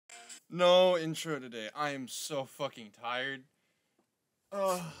No intro today. I am so fucking tired.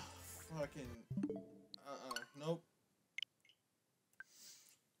 Oh, fucking. Nope.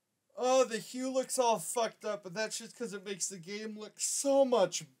 Oh, the hue looks all fucked up, but that's just because it makes the game look so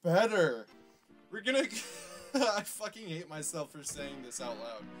much better. We're gonna. I fucking hate myself for saying this out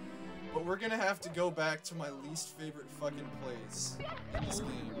loud. But we're gonna have to go back to my least favorite fucking place in this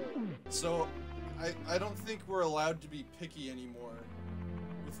game. So, I don't think we're allowed to be picky anymore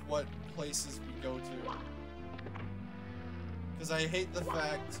with what places we go to. Because I hate the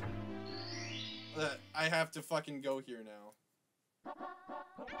fact that I have to fucking go here now.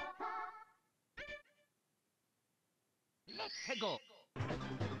 Let's go.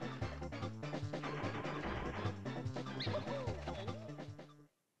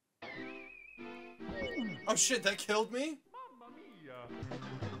 Oh shit, that killed me? Mamma mia.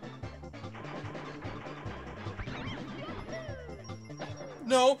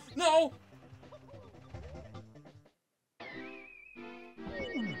 No, no!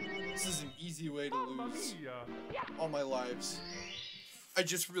 This is an easy way to lose all my lives. I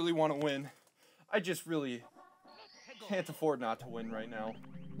just really want to win. I just really can't afford not to win right now.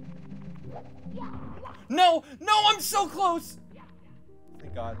 No! No, I'm so close!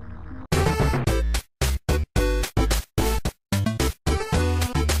 Thank God.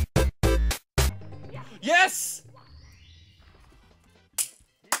 Yes!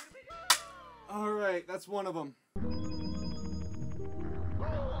 Alright, that's one of them.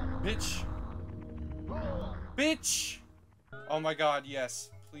 Bitch. Bitch! Oh my God, yes.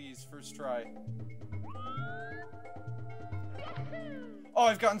 Please, first try. Oh,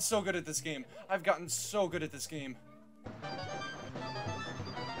 I've gotten so good at this game. I've gotten so good at this game.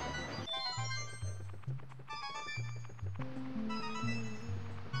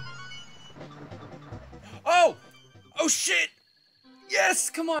 Oh! Oh shit! Yes!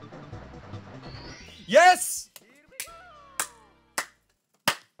 Come on! Yes!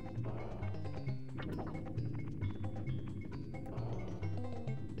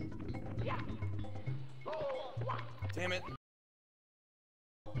 Damn it.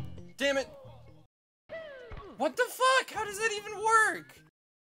 Damn it! What the fuck? How does that even work?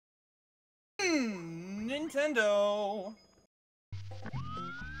 Nintendo!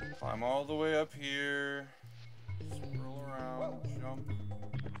 Climb all the way up here. Scroll around, jump,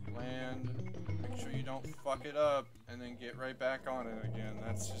 land. Make sure you don't fuck it up, and then get right back on it again.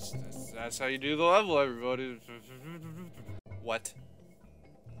 That's how you do the level, everybody. What?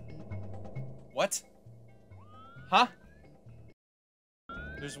 What? Huh?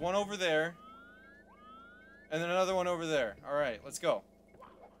 There's one over there. And then another one over there. Alright, let's go.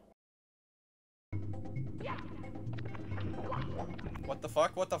 What the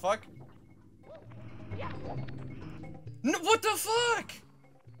fuck? What the fuck? No, what the fuck?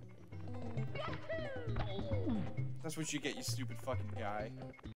 That's what you get, you stupid fucking guy.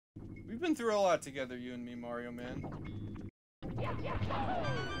 We've been through a lot together, you and me, Mario man.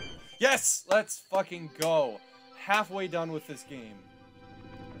 Yes! Let's fucking go. Halfway done with this game.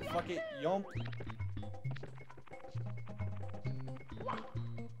 Fuck it, yomp.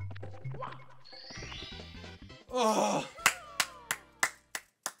 Ugh.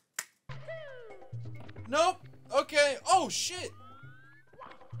 Nope. Okay. Oh, shit.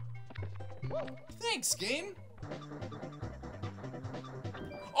 Thanks, game.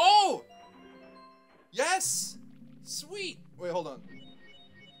 Oh! Yes! Sweet. Wait, hold on.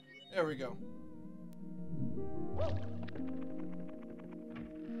 There we go.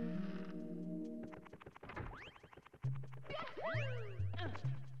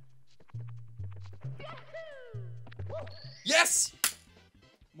 Yes!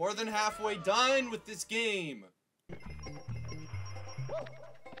 More than halfway done with this game.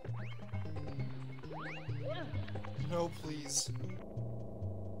 No, please.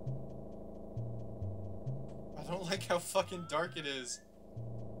 I don't like how fucking dark it is.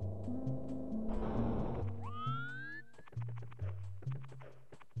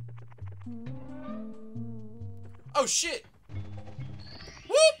 Oh shit!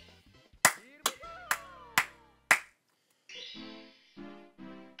 Whoop!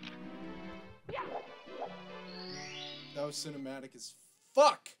 That was cinematic as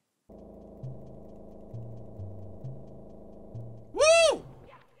fuck! Woo!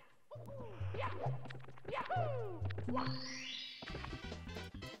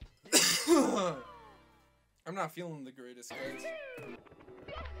 I'm not feeling the greatest, guys.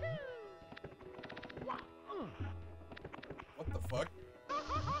 What the fuck?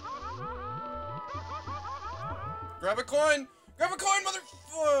 Grab a coin! Grab a coin,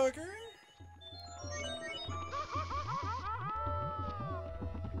 motherfucker!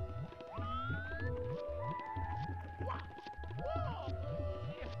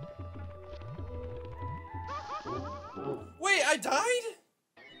 I died?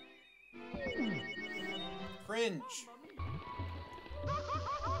 Cringe.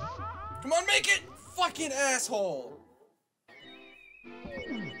 Come on, make it! Fucking asshole!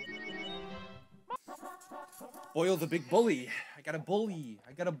 Boyle the big bully. I got a bully.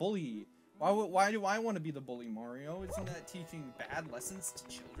 I got a bully. Why do I want to be the bully, Mario? Isn't that teaching bad lessons to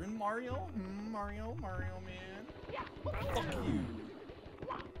children, Mario? Mario, man. Fuck you.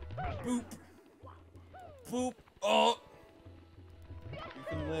 Boop. Boop. Oh! You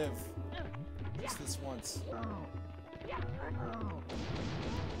can live. Just this once.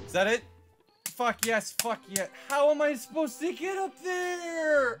 Is that it? Fuck yes, fuck yeah. How am I supposed to get up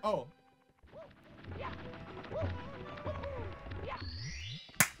there? Oh.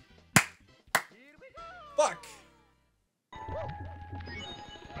 Fuck.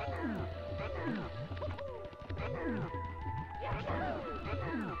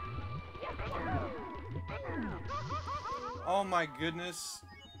 Oh my goodness.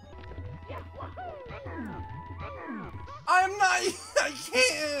 I'm not. I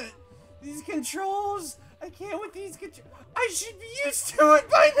can't. These controls. I can't with these controls. I should be used to it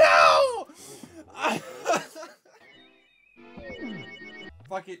by now.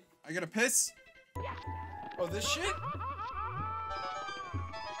 Fuck it. I gotta piss. Oh, this shit?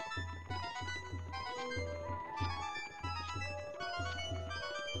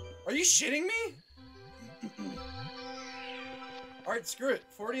 Are you shitting me? Alright, screw it.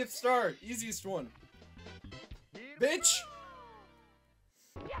 40th star. Easiest one. Bitch!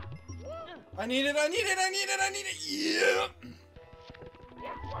 I need it, I need it, I need it, I need it! Yeah!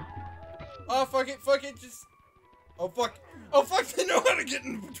 Oh, fuck it, just... Oh, fuck. Oh, fuck, they know how to get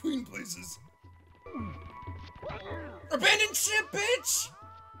in between places. Abandoned ship, bitch!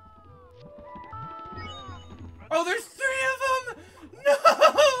 Oh, there's 3 of them! No!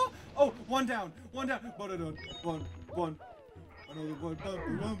 Oh, one down. One. Another one.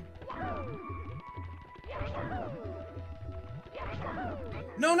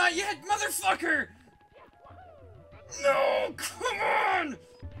 No, not yet, motherfucker! No, come on!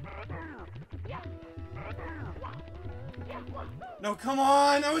 No, come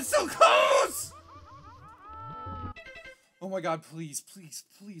on! I was so close! Oh my god, please.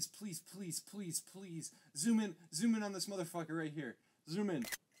 Zoom in on this motherfucker right here. Zoom in.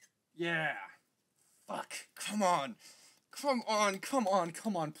 Yeah. Fuck. Come on,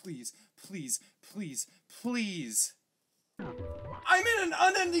 please. I'm in an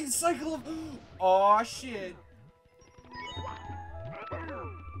unending cycle of... Aw, shit.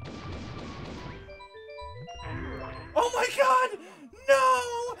 Oh my god! No!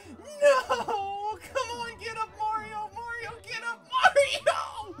 Come on, get up, Mario! Get up,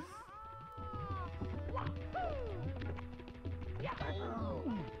 Mario!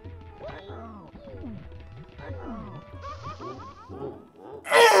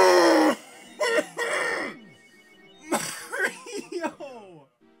 Mario!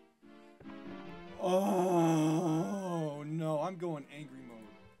 Oh, no, I'm going angry mode.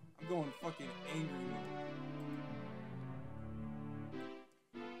 I'm going fucking angry mode.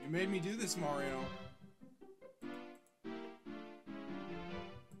 You made me do this, Mario.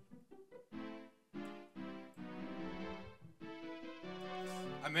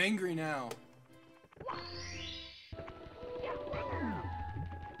 I'm angry now.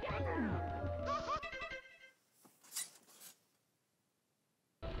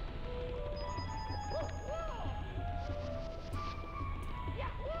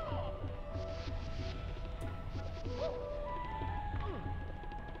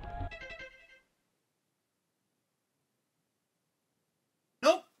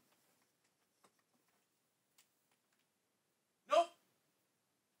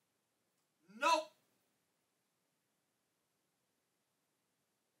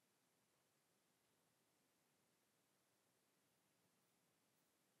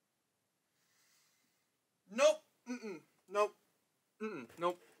 Nope.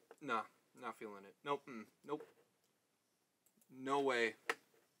 Nope. Nah, not feeling it. Nope. Nope. No way.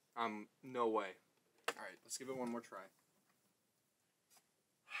 No way. Alright, let's give it one more try.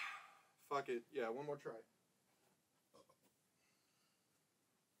 Fuck it. Yeah, one more try.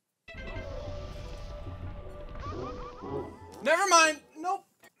 Never mind. Nope.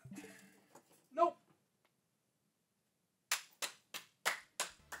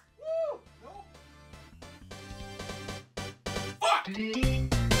 Woo! Nope. Fuck!